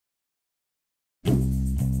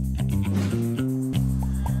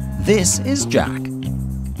This is Jack.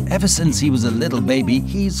 Ever since he was a little baby,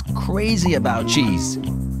 he's crazy about cheese.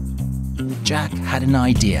 Jack had an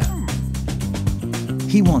idea.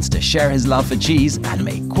 He wants to share his love for cheese and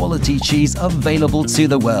make quality cheese available to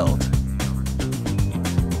the world.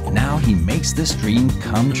 Now he makes this dream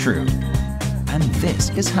come true. And this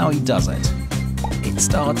is how he does it. It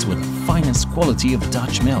starts with the finest quality of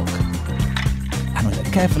Dutch milk. And with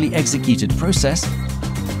a carefully executed process,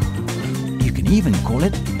 you can even call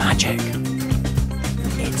it magic.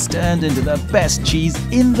 It's turned into the best cheese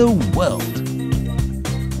in the world.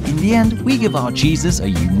 In the end, we give our cheeses a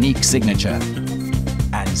unique signature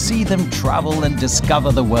and see them travel and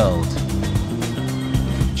discover the world.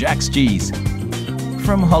 Jack's Cheese,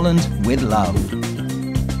 from Holland with love.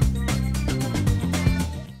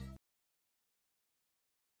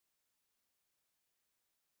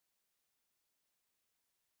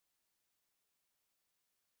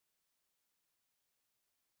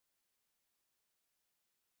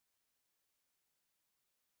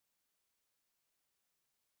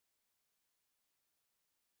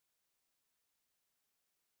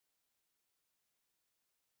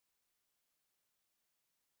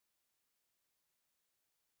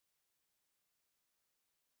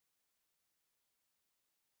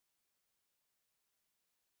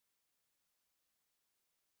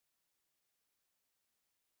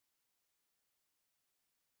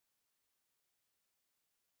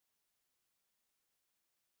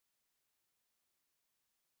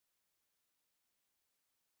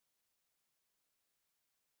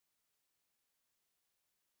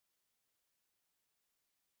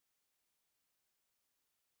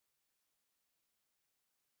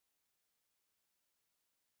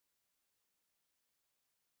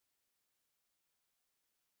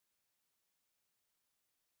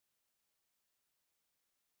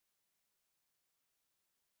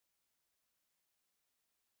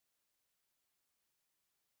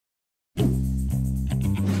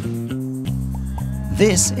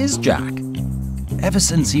 This is Jack. Ever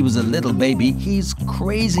since he was a little baby, he's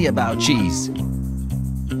crazy about cheese.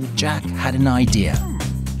 Jack had an idea.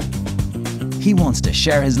 He wants to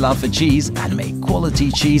share his love for cheese and make quality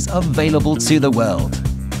cheese available to the world.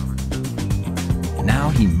 Now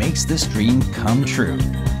he makes this dream come true.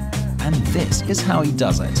 And this is how he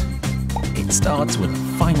does it. It starts with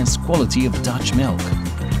the finest quality of Dutch milk.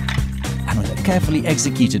 And with a carefully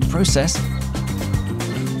executed process,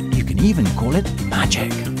 you can even call it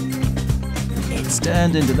magic. It's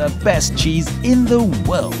turned into the best cheese in the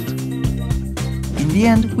world. In the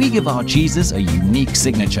end, we give our cheeses a unique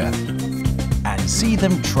signature and see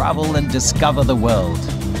them travel and discover the world.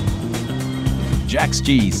 Jack's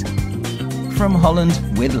Cheese, from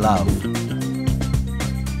Holland with love.